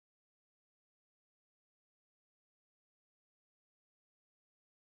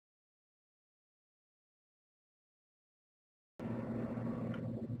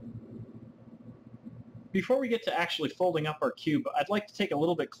before we get to actually folding up our cube, I'd like to take a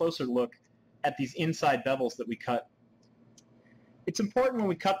little bit closer look at these inside bevels that we cut. It's important when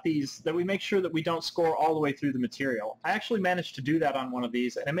we cut these that we make sure that we don't score all the way through the material. I actually managed to do that on one of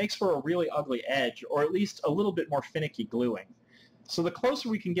these, and it makes for a really ugly edge, or at least a little bit more finicky gluing. So the closer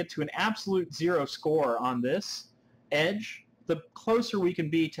we can get to an absolute zero score on this edge, the closer we can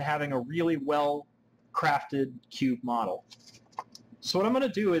be to having a really well-crafted cube model. So what I'm going to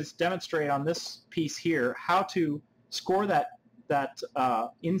do is demonstrate on this piece here how to score that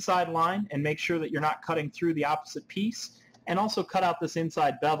inside line and make sure that you're not cutting through the opposite piece, and also cut out this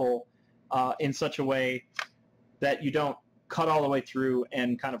inside bevel in such a way that you don't cut all the way through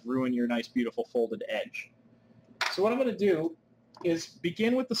and kind of ruin your nice, beautiful folded edge. So what I'm going to do is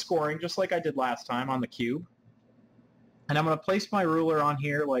begin with the scoring just like I did last time on the cube. And I'm going to place my ruler on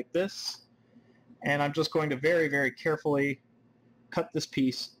here like this, and I'm just going to very, very carefully cut this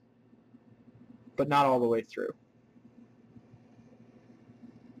piece, but not all the way through.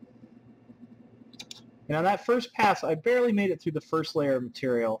 And on that first pass, I barely made it through the first layer of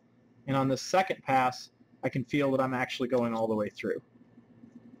material, and on the second pass, I can feel that I'm actually going all the way through.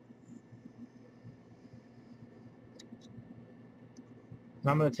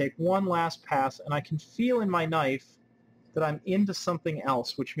 And I'm going to take one last pass, and I can feel in my knife that I'm into something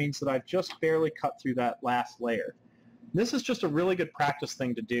else, which means that I've just barely cut through that last layer. This is just a really good practice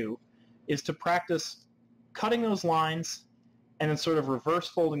thing to do, is to practice cutting those lines and then sort of reverse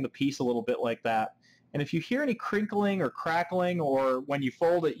folding the piece a little bit like that. And if you hear any crinkling or crackling, or when you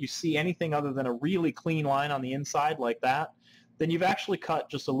fold it you see anything other than a really clean line on the inside like that, then you've actually cut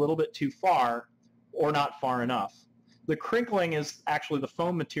just a little bit too far or not far enough. The crinkling is actually the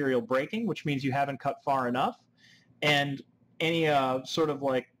foam material breaking, which means you haven't cut far enough. And any sort of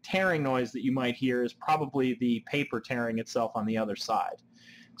like tearing noise that you might hear is probably the paper tearing itself on the other side.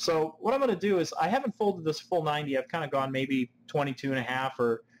 So what I'm going to do is, I haven't folded this full 90. I've kind of gone maybe 22.5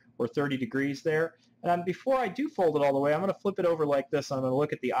 or 30 degrees there. And before I do fold it all the way, I'm going to flip it over like this. I'm going to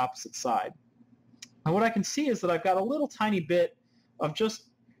look at the opposite side. And what I can see is that I've got a little tiny bit of just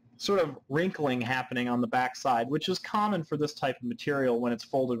sort of wrinkling happening on the back side, which is common for this type of material when it's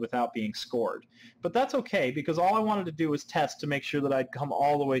folded without being scored. But that's okay, because all I wanted to do was test to make sure that I'd come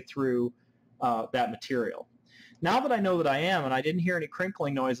all the way through that material. Now that I know that I am, and I didn't hear any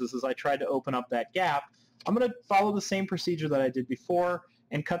crinkling noises as I tried to open up that gap, I'm going to follow the same procedure that I did before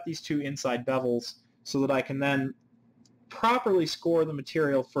and cut these two inside bevels so that I can then properly score the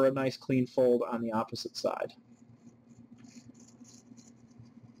material for a nice clean fold on the opposite side.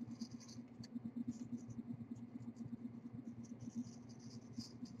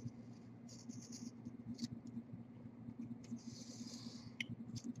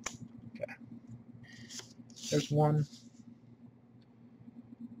 Okay. There's one.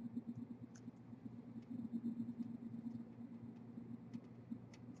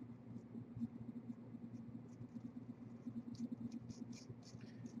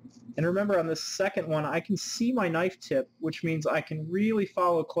 And remember, on this second one, I can see my knife tip, which means I can really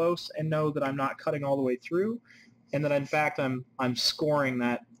follow close and know that I'm not cutting all the way through, and that in fact I'm scoring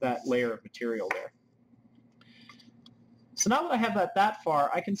that layer of material there. So now that I have that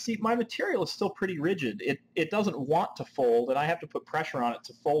far, I can see my material is still pretty rigid. It doesn't want to fold, and I have to put pressure on it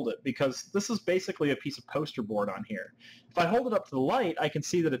to fold it, because this is basically a piece of poster board on here. If I hold it up to the light, I can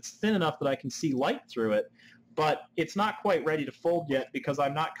see that it's thin enough that I can see light through it, but it's not quite ready to fold yet because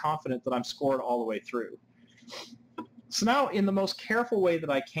I'm not confident that I'm scored all the way through. So now, in the most careful way that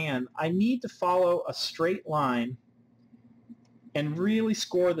I can, I need to follow a straight line and really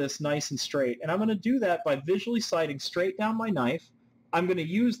score this nice and straight. And I'm going to do that by visually sighting straight down my knife. I'm going to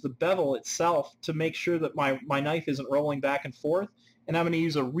use the bevel itself to make sure that my knife isn't rolling back and forth, and I'm going to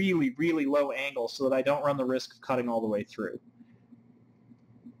use a really, really low angle so that I don't run the risk of cutting all the way through.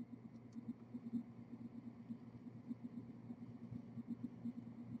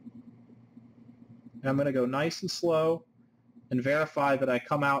 And I'm going to go nice and slow and verify that I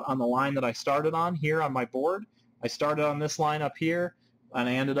come out on the line that I started on here on my board. I started on this line up here, and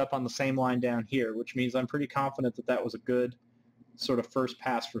I ended up on the same line down here, which means I'm pretty confident that that was a good sort of first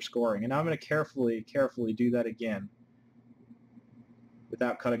pass for scoring. And now I'm going to carefully do that again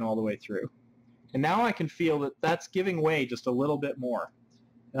without cutting all the way through. And now I can feel that that's giving way just a little bit more.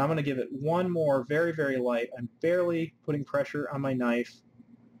 And I'm going to give it one more very, very light. I'm barely putting pressure on my knife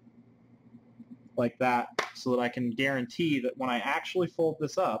like that, so that I can guarantee that when I actually fold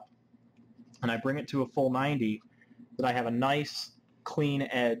this up and I bring it to a full 90, that I have a nice clean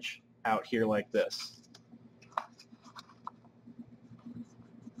edge out here like this.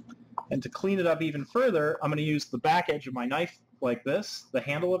 And to clean it up even further, I'm going to use the back edge of my knife like this, the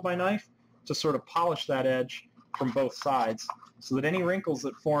handle of my knife, to sort of polish that edge from both sides so that any wrinkles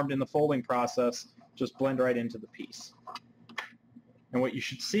that formed in the folding process just blend right into the piece. And what you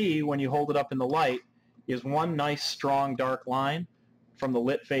should see when you hold it up in the light is one nice strong dark line from the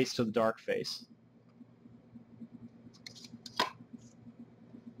lit face to the dark face.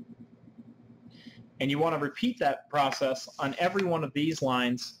 And you want to repeat that process on every one of these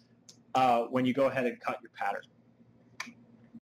lines when you go ahead and cut your pattern.